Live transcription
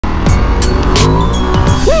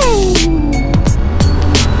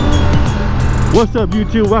What's up,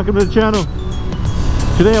 YouTube? Welcome to the channel.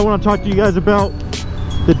 Today I want to talk to you guys about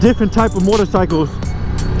the different type of motorcycles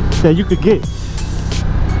that you could get.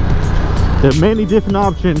 There are many different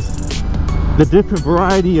options, the different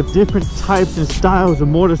variety of different types and styles of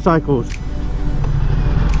motorcycles.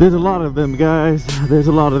 There's a lot of them, guys. There's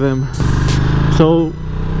a lot of them. So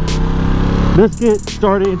let's get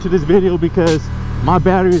started into this video because my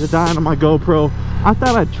batteries are dying on my GoPro. I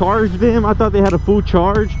thought I charged them. I thought they had a full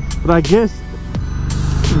charge, but I guess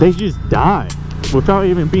they just die without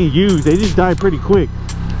even being used. They just die pretty quick.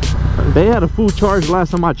 They had a full charge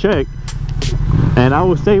last time I checked, and I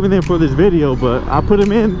was saving them for this video, but I put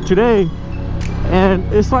them in today and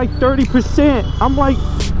it's like 30%. I'm like,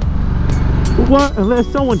 what? Unless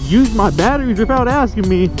someone's used my batteries without asking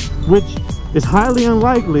me, which is highly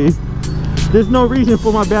unlikely, there's no reason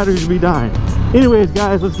for my batteries to be dying. Anyways,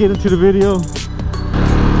 guys, let's get into the video.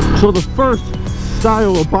 So the first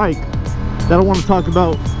style of bike that I want to talk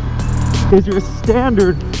about is your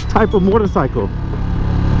standard type of motorcycle.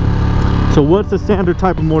 So what's a standard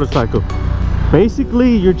type of motorcycle?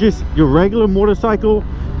 Basically, you're just your regular motorcycle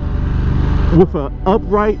with an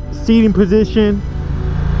upright seating position.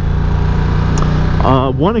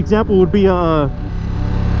 One example would be you know,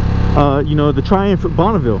 the Triumph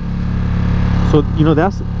Bonneville. So you know,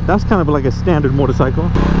 that's kind of like a standard motorcycle.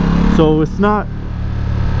 So it's not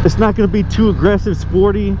going to be too aggressive,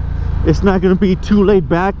 sporty. It's not going to be too laid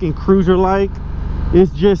back and cruiser like.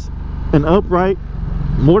 It's just an upright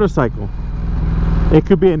motorcycle. It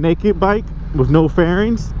could be a naked bike with no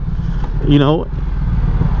fairings, you know,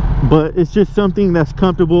 but it's just something that's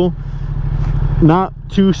comfortable, not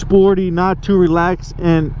too sporty, not too relaxed,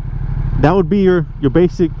 and that would be your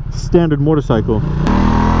basic standard motorcycle.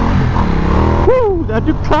 Woo! That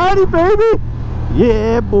Ducati, baby!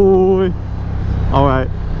 Yeah, boy. All right.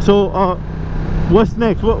 So what's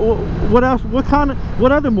next? What else?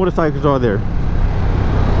 What other motorcycles are there?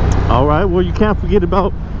 All right, well, you can't forget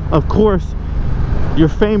about, of course, your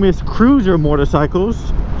famous cruiser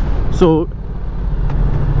motorcycles. So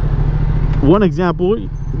one example,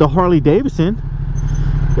 the Harley Davidson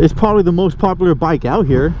is probably the most popular bike out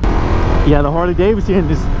here. Yeah, the Harley Davidson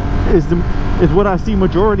is what I see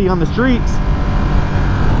majority on the streets.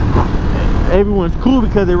 Everyone's cool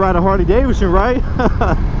because they ride a Harley Davidson, right?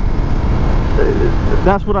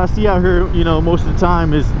 That's what I see out here, you know, most of the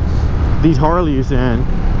time is these Harleys. And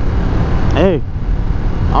hey,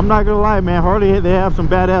 I'm not gonna lie, man, Harley, they have some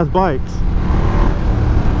badass bikes,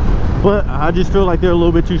 but I just feel like they're a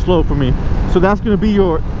little bit too slow for me. So that's gonna be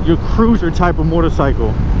your cruiser type of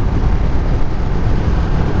motorcycle.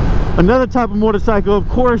 Another type of motorcycle, of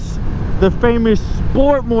course, the famous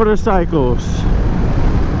sport motorcycles.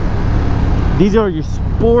 These are your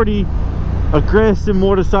sporty, aggressive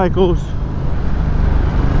motorcycles.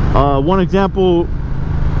 One example,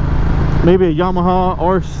 maybe a Yamaha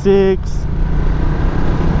R6,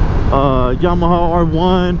 Yamaha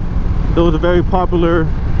R1. Those are very popular.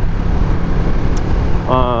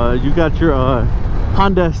 You got your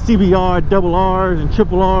Honda CBR double R's and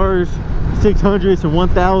triple R's, 600s and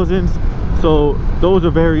 1000s. So those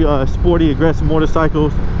are very sporty, aggressive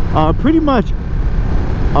motorcycles. Pretty much,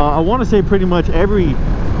 I want to say pretty much every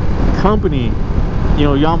company, you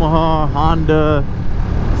know, Yamaha, Honda,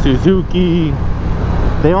 Suzuki,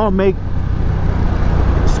 they all make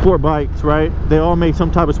sport bikes, right? They all make some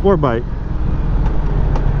type of sport bike.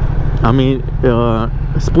 I mean,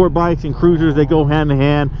 sport bikes and cruisers, they go hand in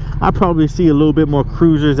hand. I probably see a little bit more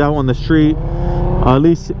cruisers out on the street, at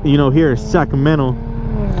least, you know, here in Sacramento.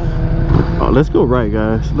 Oh, let's go right,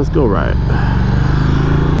 guys. Let's go right.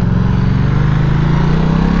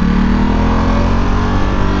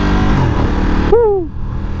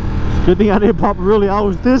 Good thing I didn't pop a really. I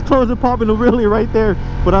was this close to popping a really right there,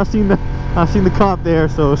 but I seen the cop there,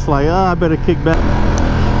 so it's like, I better kick back.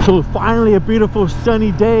 So finally, a beautiful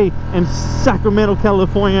sunny day in Sacramento,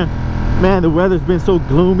 California. Man, the weather's been so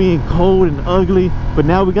gloomy and cold and ugly, but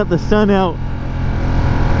now we got the sun out.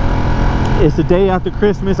 It's the day after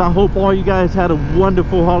Christmas. I hope all you guys had a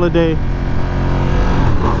wonderful holiday,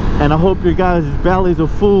 and I hope your guys' bellies are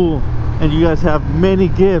full and you guys have many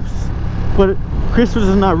gifts. But Christmas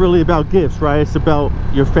is not really about gifts, right? It's about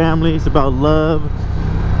your family, it's about love,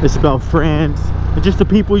 it's about friends, and just the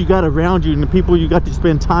people you got around you and the people you got to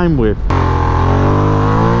spend time with.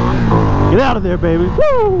 Get out of there, baby.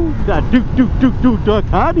 Woo! That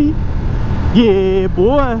Ducati. Yeah,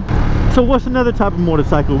 boy. So what's another type of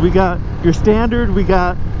motorcycle? We got your standard, we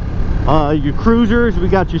got your cruisers, we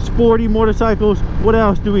got your sporty motorcycles. What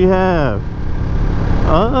else do we have?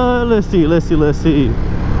 Let's see.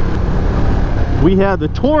 We have the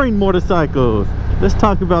touring motorcycles. let's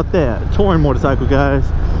talk about that touring motorcycle, guys.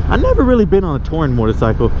 I've never really been on a touring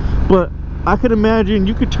motorcycle, but I could imagine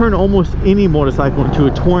you could turn almost any motorcycle into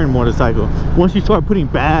a touring motorcycle once you start putting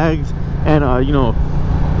bags and you know,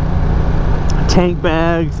 tank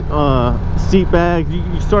bags, seat bags.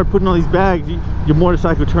 You start putting all these bags, your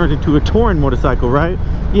motorcycle turns into a touring motorcycle, right?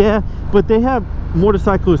 Yeah, but they have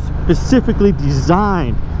motorcycles specifically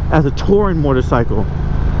designed as a touring motorcycle,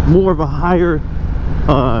 more of a higher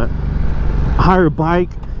bike,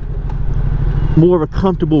 more of a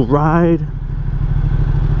comfortable ride.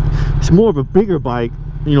 It's more of a bigger bike,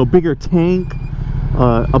 you know, bigger tank,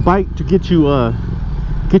 a bike to get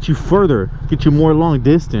you further, get you more long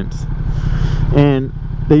distance. And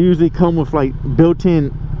they usually come with like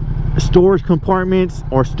built-in storage compartments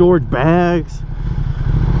or storage bags.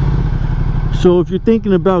 So if you're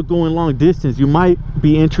thinking about going long distance, you might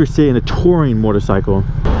be interested in a touring motorcycle.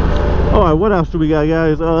 All right, what else do we got,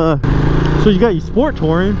 guys? So you got your sport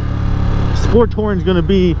touring. Sport touring is going to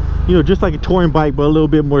be, you know, just like a touring bike, but a little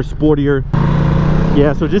bit more sportier.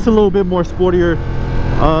 Yeah, so just a little bit more sportier.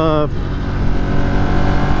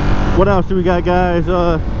 What else do we got, guys?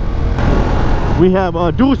 We have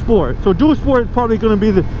dual sport. So dual sport is probably going to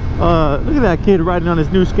be the look at that kid riding on his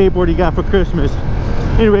new skateboard he got for Christmas.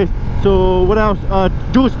 Anyways, so what else?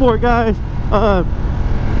 Dual sport, guys.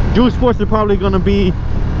 Dual sports are probably going to be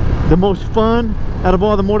the most fun out of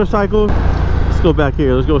all the motorcycles. Let's go back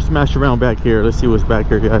here. Let's go smash around back here. Let's see what's back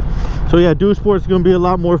here, guys. So yeah, dual sports is going to be a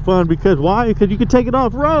lot more fun because why? Because you can take it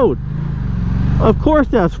off road. Of course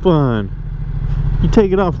that's fun. You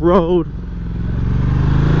take it off road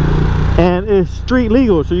and it's street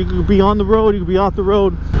legal, so you can be on the road, you can be off the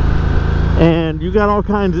road, and you got all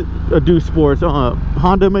kinds of dual sports.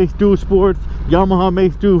 Honda makes dual sports, Yamaha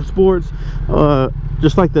makes dual sports,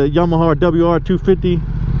 just like the Yamaha WR250.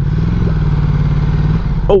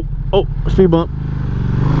 Oh, speed bump.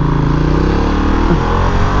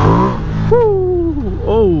 Woo.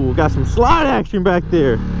 Oh, got some slide action back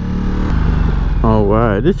there. All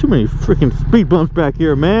right, there's too many freaking speed bumps back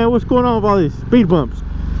here, man. What's going on with all these speed bumps?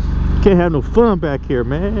 Can't have no fun back here,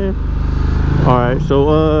 man. All right,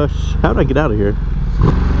 so how did I get out of here?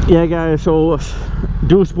 Yeah, guys, so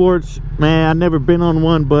dual sports, man, I've never been on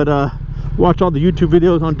one, but watch all the YouTube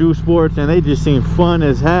videos on dual sports and they just seem fun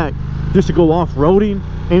as heck, just to go off-roading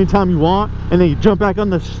anytime you want, and then you jump back on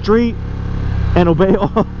the street and obey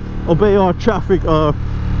all traffic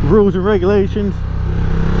rules and regulations.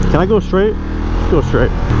 Can I go straight? Let's go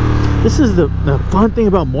straight. This is the fun thing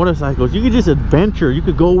about motorcycles. You can just adventure. You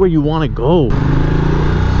could go where you want to go.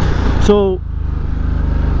 So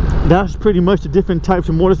that's pretty much the different types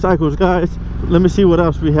of motorcycles, guys. Let me see what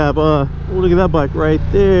else we have. Oh, look at that bike right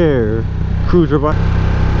there. Cruiser bike.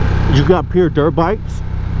 You got pure dirt bikes.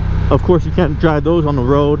 Of course, you can't drive those on the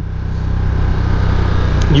road.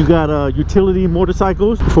 You got utility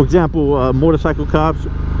motorcycles. For example, motorcycle cops,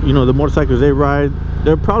 you know, the motorcycles they ride,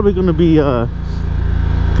 they're probably going to be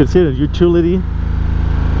considered utility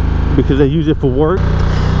because they use it for work.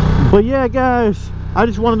 But yeah, guys, I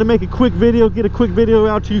just wanted to make a quick video, get a quick video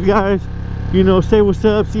out to you guys, you know, say what's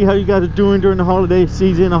up, see how you guys are doing during the holiday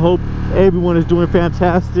season. I hope everyone is doing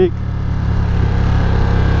fantastic,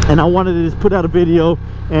 and I wanted to just put out a video,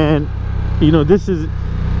 and you know, this is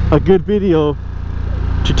a good video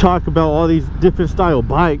to talk about all these different style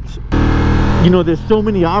bikes. You know, there's so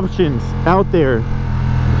many options out there,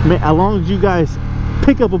 man. As long as you guys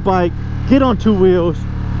pick up a bike, get on two wheels,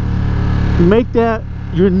 make that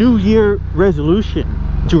your new year resolution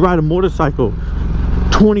to ride a motorcycle.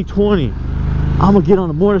 2020, I'm gonna get on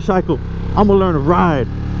a motorcycle, I'm gonna learn to ride.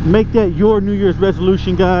 Make that your New Year's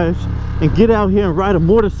resolution, guys, and get out here and ride a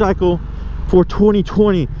motorcycle for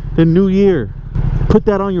 2020, the new year. Put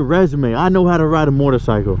that on your resume. I know how to ride a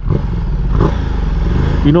motorcycle.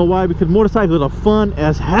 You know why? Because motorcycles are fun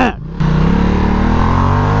as heck.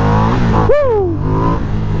 Woo!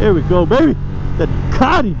 There we go, baby. That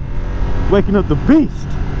Ducati waking up the beast.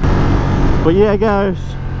 But yeah, guys,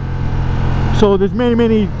 so there's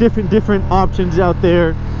many different options out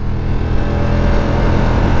there.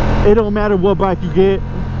 It don't matter what bike you get,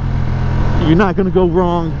 you're not gonna go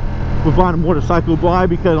wrong with buying a motorcycle. Why?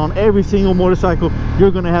 Because on every single motorcycle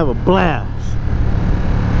you're gonna have a blast,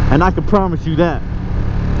 and I can promise you that.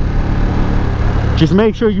 Just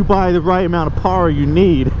make sure you buy the right amount of power you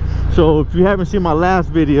need. So if you haven't seen my last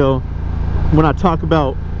video when I talk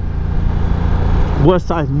about what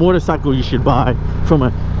size motorcycle you should buy, from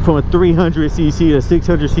a 300cc to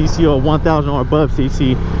 600cc or 1000 or above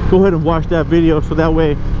cc, go ahead and watch that video, so that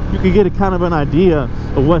way you can get a kind of an idea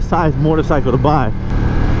of what size motorcycle to buy.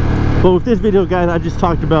 But with this video, guys, I just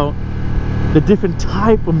talked about the different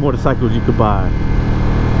type of motorcycles you could buy.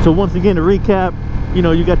 So once again, to recap, you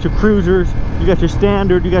know, you got your cruisers, you got your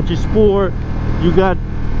standard, you got your sport, you got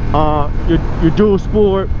your dual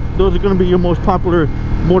sport. Those are going to be your most popular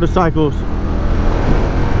motorcycles.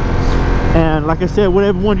 And like I said,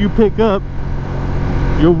 whatever one you pick up,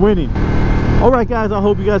 you're winning. Alright guys, I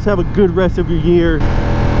hope you guys have a good rest of your year,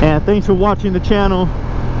 and thanks for watching the channel.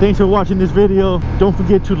 Thanks for watching this video. Don't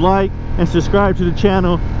forget to like and subscribe to the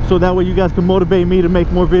channel, so that way you guys can motivate me to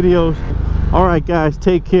make more videos. Alright guys,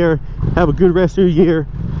 take care, have a good rest of your year,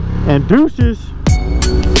 and deuces.